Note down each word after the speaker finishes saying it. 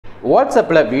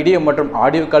வாட்ஸ்அப்பில் வீடியோ மற்றும்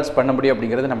audio calls பண்ண முடியும்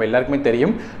அப்படிங்கிறது நம்ம எல்லாருக்குமே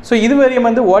தெரியும். ஸோ இதுவரையும்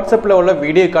வந்து வாட்ஸ்அப்பில் உள்ள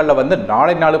வீடியோ காலில் வந்து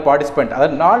 4 பார்ட்டிசிபென்ட்,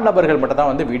 அதாவது 4 நபர்கள் மட்டும் தான்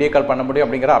வந்து வீடியோ கால் பண்ண முடியும்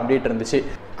அப்படிங்கிற அப்டேட் இருந்துச்சு.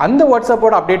 அந்த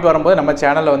வாட்ஸ்அப்போட அப்டேட் வரும்போது நம்ம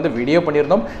சேனலில் வந்து வீடியோ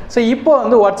பண்ணியிருந்தோம். ஸோ இப்போ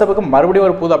வந்து வாட்ஸ்அப்புக்கு மறுபடியும்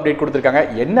ஒரு புது அப்டேட் கொடுத்துருக்காங்க.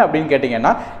 என்ன அப்படின்னு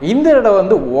கேட்டிங்கன்னா, இந்த இடம்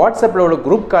வந்து வாட்ஸ்அப்பில் உள்ள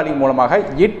குரூப் காலிங் மூலமாக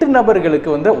 8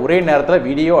 நபர்களுக்கு வந்து ஒரே நேரத்தில்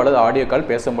வீடியோ அல்லது ஆடியோ கால்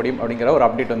பேச முடியும் அப்படிங்கிற ஒரு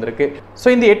அப்டேட் வந்திருக்கு. ஸோ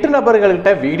இந்த 8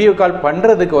 நபர்கள்கிட்ட வீடியோ கால்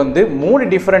பண்ணுறதுக்கு வந்து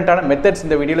 3 டிஃப்ரெண்ட்டான மெத்தட்ஸ்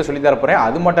இந்த வீடியோவில் சொல்லி தர போகிறேன்.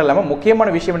 அது மட்டும் இல்லாமல் முக்கியமான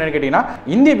விஷயம் என்னன்னு கேட்டிங்கன்னா,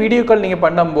 இந்த வீடியோ கால் நீங்கள்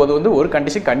பண்ணும்போது வந்து ஒரு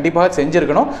கண்டிஷன் கண்டிப்பாக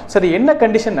செஞ்சிருக்கணும். ஸோ அது என்ன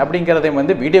கண்டிஷன் அப்படிங்கிறதை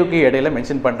வந்து வீடியோக்கு இடையில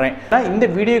மென்ஷன் பண்ணுறேன். இந்த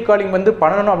வீடியோ காலிங் வந்து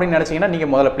பண்ணணும் அப்படின்னு நினச்சிங்கன்னா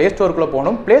நீங்கள் முதல்ல ப்ளே ஸ்டோருக்குள்ளே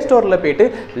போகணும். ப்ளே ஸ்டோரில் போயிட்டு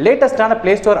லேட்டஸ்ட்டான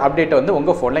ப்ளே ஸ்டோர் அப்டேட்டை வந்து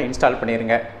உங்கள் ஃபோனில் இன்ஸ்டால்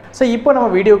பண்ணிடுங்க. ஸோ இப்போ நம்ம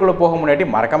வீடியோக்குள்ளே போக முன்னாடி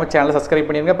மறக்காம சேனலை சப்ஸ்கிரைப்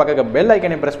பண்ணிடுங்க. பக்கத்தில் பெல்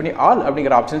ஐக்கனை ப்ரெஸ் பண்ணி ஆல்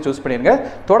அப்படிங்கிற ஆப்ஷன் சூஸ் பண்ணிடுங்க.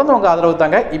 தொடர்ந்து உங்கள் ஆதரவு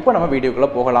தாங்க. இப்போ நம்ம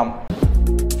வீடியோக்குள்ளே போகலாம்.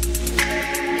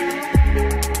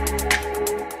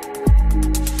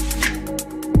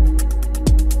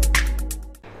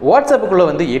 வாட்ஸ்அப்புக்குள்ளே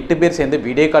வந்து 8 பேர் சேர்ந்து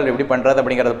வீடியோ கால் எப்படி பண்ணுறது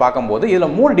அப்படிங்கிறத பார்க்கும்போது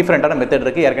இதில் 3 டிஃப்ரெண்ட்டான மெத்தட்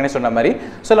இருக்குது. ஏற்கனவே சொன்ன மாதிரி.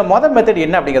 ஸோ இதில் மொதல் மெத்தட்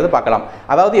என்ன அப்படிங்கிறத பார்க்கலாம்.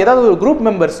 அதாவது ஏதாவது ஒரு குரூப்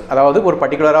மெம்பர்ஸ், அதாவது ஒரு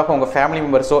பர்டிகுலராக உங்கள் ஃபேமிலி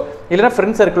மெம்பர்ஸோ இல்லைனா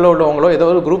ஃப்ரெண்ட்ஸ் சர்க்கிளில் உள்ளவங்களோ ஏதோ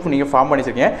ஒரு குரூப் நீங்கள் ஃபார்ம்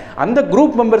பண்ணிச்சிருக்கீங்க. அந்த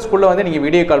குரூப் மெம்பர்ஸ்க்குள்ளே வந்து நீங்கள்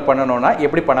வீடியோ கால் பண்ணணும்னா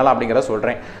எப்படி பண்ணலாம் அப்படிங்கிறத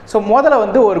சொல்கிறேன். ஸோ முதல்ல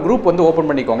வந்து ஒரு குரூப் வந்து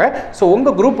ஓப்பன் பண்ணிக்கோங்க. ஸோ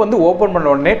உங்கள் குரூப் வந்து ஓப்பன்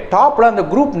பண்ண உடனே டாப்பில் அந்த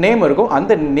குரூப் நேம் இருக்கும்.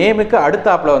 அந்த நேமுக்கு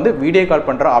அடுத்தாப்பில் வந்து வீடியோ கால்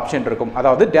பண்ணுற ஆப்ஷன் இருக்கும்.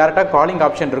 அதாவது டேரெக்டாக காலிங்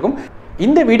ஆப்ஷன் இருக்கும்.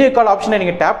 இந்த வீடியோ கால் ஆப்ஷனை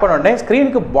நீங்கள் டேப் பண்ண உடனே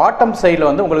ஸ்க்ரீனுக்கு பாட்டம் சைடில்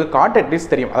வந்து உங்களுக்கு கான்டாக்ட்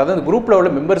லிஸ்ட் தெரியும். அதாவது அந்த குரூப்பில் உள்ள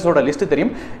மெம்பர்ஸோட லிஸ்ட்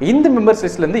தெரியும். இந்த மெம்பர்ஸ்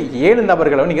லிஸ்ட்லேருந்து 7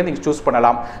 நபர்களை நீங்கள் சூஸ்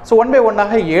பண்ணலாம். ஸோ ஒன் பை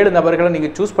ஒன்னாக 7 நபர்களை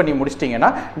நீங்கள் சூஸ் பண்ணி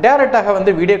முடிச்சிட்டிங்கன்னா டேரெக்டாக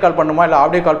வந்து வீடியோ கால் பண்ணணுமா இல்லை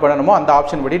ஆடியோ கால் பண்ணணுமோ அந்த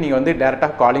ஆப்ஷன் படி நீங்கள் வந்து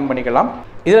டேரெக்டாக காலிங் பண்ணிக்கலாம்.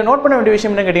 இதில் நோட் பண்ண வேண்டிய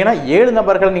விஷயம் என்ன கேட்டிங்கன்னா, 7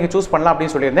 நபர்கள் நீங்கள் சூஸ் பண்ணலாம்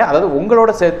அப்படின்னு சொல்லியிருந்தேன். அதாவது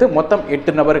உங்களோட சேர்த்து மொத்தம்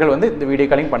 8 நபர்கள் வந்து இந்த வீடியோ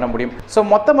காலிங் பண்ண முடியும். ஸோ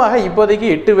மொத்தமாக இப்போதைக்கு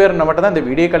 8 பேர் மட்டும் தான் இந்த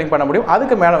வீடியோ காலிங் பண்ண முடியும்.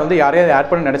 அதுக்கு மேலே வந்து யாரையாவது ஆட்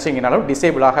பண்ண நினச்சிங்கனாலும்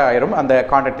டிசேபிளாக ஆயிரும் அந்த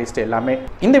கான்டாக்ட் லிஸ்ட் எல்லாமே.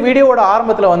 இந்த வீடியோவோட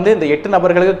ஆரம்பத்தில் வந்து இந்த 8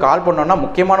 நபர்களுக்கு கால் பண்ணோம்னா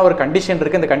முக்கியமான ஒரு கண்டிஷன்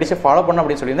இருக்குது. இந்த கண்டிஷன் ஃபாலோ பண்ணணும்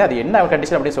அப்படின்னு சொல்லியிருந்தேன். அது என்ன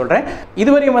கண்டிஷன் அப்படின்னு சொல்கிறேன்.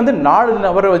 இதுவரையும் வந்து 4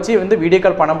 நபரை வச்சு வந்து வீடியோ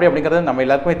கால் பண்ண முடியும் அப்படிங்கிறது நம்ம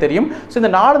எல்லாருக்குமே தெரியும். ஸோ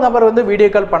இந்த 4 நபர் வந்து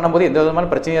வீடியோ கால் பண்ணும்போது எந்த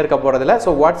விதமான பிரச்சனையும் இருக்க போகிறதில்ல. ஸோ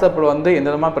வாட்ஸ்அப்பில் வந்து எந்த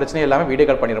விதமான பிரச்சனையும் இல்லாமல் வீடியோ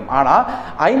கால் பண்ணிடும். ஆனால்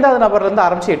 5வது நபர்லேருந்து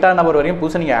ஆரம்பிச்சு 8வது நபர் வரையும்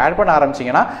புதுசாக நீங்கள் ஆட் பண்ண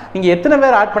ஆரம்பிச்சிங்கன்னா நீங்கள் எத்தனை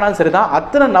பேர் ஆட் பண்ணாலும் சரி தான்,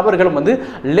 அத்தனை நபர்களும் வந்து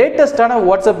லேட்டஸ்ட்டான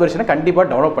வாட்ஸ்அப் வெர்ஷனை கண்டிப்பாக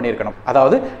டவுன்லோட் பண்ணியிருக்கணும்.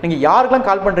 அதாவது நீங்கள் யாருக்கெல்லாம்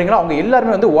கால் பண்ணுறீங்களோ அவங்க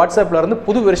எல்லாருமே வந்து வாட்ஸ்அப்பில் இருந்து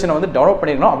புது வெர்ஷனை வந்து டவுன்லோட்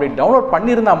பண்ணியிருக்கணும். அப்படி டவுன்லோட்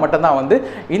பண்ணியிருந்தால் மட்டும்தான் வந்து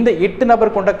இந்த 8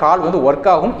 நபர் கொண்ட கால் வந்து ஒர்க்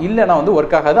ஆகும். இல்லைனா வந்து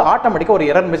ஒர்க் ஆகாது. ஆட்டோமேட்டிக்காக ஒரு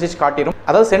எரர் மெசேஜ் காட்டிடும்.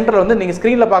 அதாவது சென்டரில் வந்து நீங்கள்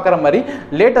ஸ்க்ரீனில் பார்க்குற மாதிரி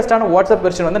லேட்டஸ்ட்டான வாட்ஸ்அப்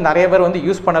வெர்ஷன் வந்து நிறைய பேர் வந்து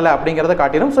யூஸ் பண்ணலை அப்படிங்கிறத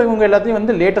காட்டிடும். ஸோ இவங்க எல்லாத்தையும்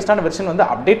வந்து லேட்டஸ்ட்டான வெர்ஷன் வந்து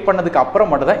அப்டேட் பண்ணதுக்கு அப்புறம்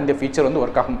மட்டும் தான் இந்த ஃபீச்சர் வந்து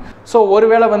ஒர்க் ஆகும். ஸோ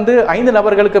ஒருவேளை வந்து 5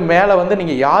 நபர்களுக்கு மேலே வந்து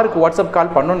நீங்கள் யாருக்கு வாட்ஸ்அப்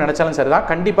கால் பண்ணணும்னு நினச்சாலும் சரி தான்,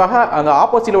 கண்டிப்பாக அந்த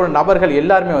ஆப்போசிட்டில் உள்ள நபர்கள்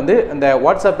எல்லாருமே வந்து இந்த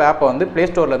வாட்ஸ்அப் ஆப்பை வந்து ப்ளே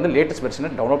ஸ்டோர்லேருந்து லேட்டஸ்ட்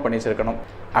வெர்ஷனை டவுன்லோட் பண்ணி வச்சிருக்கணும்.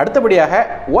 அடுத்தபடியாக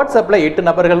வாட்ஸ்அப்பில் 8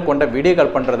 நபர்கள் கொண்ட வீடியோ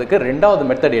கால் பண்ணுறதுக்கு 2வது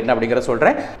மெத்தட் என்ன அப்படிங்கிற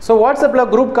சொல்கிறேன். ஸோ வாட்ஸ்அப்பில்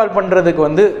குரூப் கால் பண்ணுறதுக்கு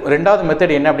வந்து 2வது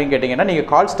மெத்தட் என்ன அப்படின்னு கேட்டிங்கன்னா, நீங்கள்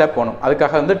கால்ஸ் டேப் போகணும்.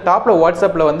 அதுக்காக வந்து டாப்பில்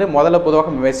வாட்ஸ்அப்பில் வந்து முதல்ல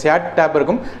பொதுவாக சேட் டேப்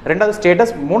இருக்கும், 2வது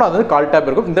ஸ்டேட்டஸ், 3வது கால் டேப்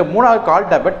இருக்கும். இந்த 3வது கால்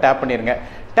டேப்பை டேப் பண்ணிடுங்க.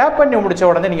 டேப் பண்ணி முடிச்ச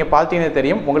உடனே நீங்கள் பார்த்தீங்கன்னா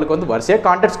தெரியும் உங்களுக்கு வந்து வரிசையாக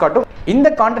கான்டாக்ட்ஸ் காட்டும். இந்த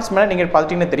கான்டாக்ட்ஸ் மேலே நீங்கள்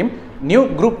பார்த்தீங்கன்னா தெரியும் நியூ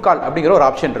குரூப் கால் அப்படிங்கிற ஒரு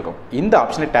ஆப்ஷன் இருக்கும். இந்த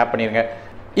ஆப்ஷனை டேப் பண்ணிடுங்க.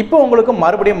 இப்போ உங்களுக்கு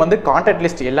மறுபடியும் வந்து கான்டாக்ட்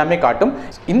லிஸ்ட் எல்லாமே காட்டும்.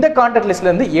 இந்த கான்டாக்ட்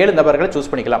லிஸ்ட்லேருந்து 7 நபர்களை சூஸ்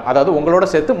பண்ணிக்கலாம். அதாவது உங்களோட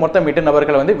சேர்த்து மொத்தம் 8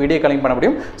 நபர்களை வந்து வீடியோ காலிங் பண்ண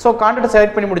முடியும். ஸோ கான்டாக்ட்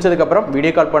செலக்ட் பண்ணி முடிச்சதுக்கப்புறம்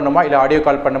வீடியோ கால் பண்ணணுமா இல்லை ஆடியோ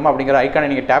கால் பண்ணணுமா அப்படிங்கிற ஐக்கானை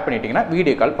நீங்கள் டேப் பண்ணிட்டீங்கன்னா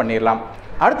வீடியோ கால் பண்ணிடலாம்.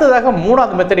 அடுத்ததாக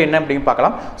 3வது மெத்தட் என்ன அப்படின்னு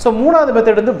பார்க்கலாம். ஸோ 3வது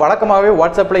மெத்தட் வந்து வழக்கமாகவே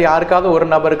வாட்ஸ்அப்பில் யாருக்காவது ஒரு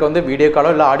நபருக்கு வந்து வீடியோ காலோ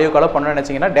இல்லை ஆடியோ காலோ பண்ணணும்னு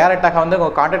நினச்சிங்கன்னா டேரெக்டாக வந்து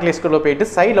உங்கள் கான்டாக்ட் லிஸ்ட்டுக்குள்ளே போயிட்டு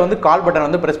சைடில் வந்து கால் பட்டன்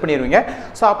வந்து ப்ரெஸ் பண்ணிடுவீங்க.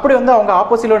 ஸோ அப்படி வந்து அவங்க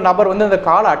ஆப்போசிட்டில் ஒரு நபர் வந்து அந்த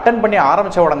காலை அட்டன் பண்ணி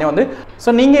ஆரம்பித்த உடனே வந்து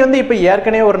ஸோ நீங்கள் வந்து இப்போ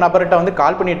ஏற்கனவே ஒரு நபர்கிட்ட வந்து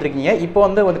கால் பண்ணிட்டு இருக்கீங்க. இப்போ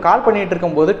வந்து கால் பண்ணிட்டு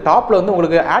இருக்கும்போது டாப்பில் வந்து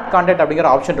உங்களுக்கு ஆட் கான்டாக்ட் அப்படிங்கிற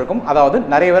ஆப்ஷன் இருக்கும். அதாவது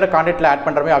நிறைய பேர் கான்டாக்டில் ஆட்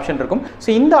பண்ணுற மாதிரி ஆப்ஷன் இருக்கும். ஸோ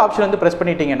இந்த ஆப்ஷன் வந்து ப்ரெஸ்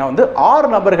பண்ணிட்டீங்கன்னா வந்து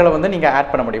 6 நபர்களை வந்து நீங்கள்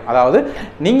ஆட் பண்ண முடியும். அதாவது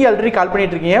நீங்கள் ஆல்ரெடி கால்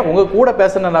பண்ணிட்டு இருக்கீங்க, உங்கள் கூட பேசுகிற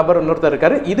நபர் இன்னொருத்தர்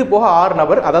இருக்காரு, இது போக 6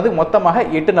 நபர், அதாவது மொத்தமாக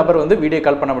 8 நபர் வந்து வீடியோ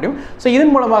கால் பண்ண முடியும். ஸோ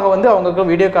இதன் மூலமாக வந்து அவங்களுக்கு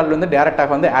வீடியோ கால் வந்து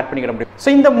டேரெக்டாக வந்து ஆட் பண்ணிக்க முடியும். ஸோ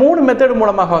இந்த 3 மெத்தட்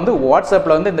மூலமாக வந்து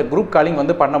வாட்ஸ்அப்பில் வந்து இந்த குரூப் காலிங்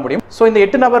வந்து பண்ண முடியும். ஸோ இந்த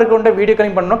 8 நபருக்கு கொண்ட வீடியோ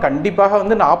காலிங் பண்ணணும். கண்டிப்பாக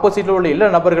வந்து ஆப்போசிட்டில் உள்ள எல்லா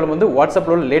நபர்களும் வந்து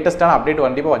வாட்ஸ்அப்பில் உள்ள லேட்டஸ்ட்டான அப்டேட்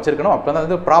கண்டிப்பாக வச்சிருக்கணும். அப்போ தான்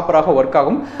வந்து ப்ராப்பராக ஒர்க்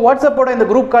ஆகும். வாட்ஸ்அப்போட இந்த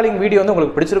குரூப் காலிங் வீடியோ வந்து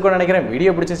உங்களுக்கு பிடிச்சிருக்கும்னு நினைக்கிறேன்.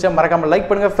 வீடியோ பிடிச்சிருச்சா மறக்காம லைக்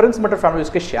பண்ணுங்க, ஃப்ரெண்ட்ஸ் மற்றும்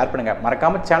ஃபேமிலிஸ்க்கு ஷேர் பண்ணுங்க.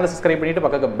 மறக்காம சேனலை சப்ஸ்கிரைப் பண்ணிட்டு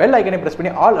பக்கத்துல பெல் ஐக்கனை பிரஸ்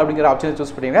பண்ணி ஆல் அப்படிங்கிற ஆப்ஷனை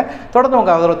சூஸ் பண்ணுங்க. தொடர்ந்து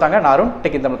உங்க ஆதரவு தாங்க. நானும்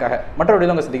டெக் இன் தமிழுக்காக மற்ற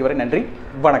வீடியோல உங்க சந்திக்க வரை நன்றி,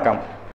 வணக்கம்.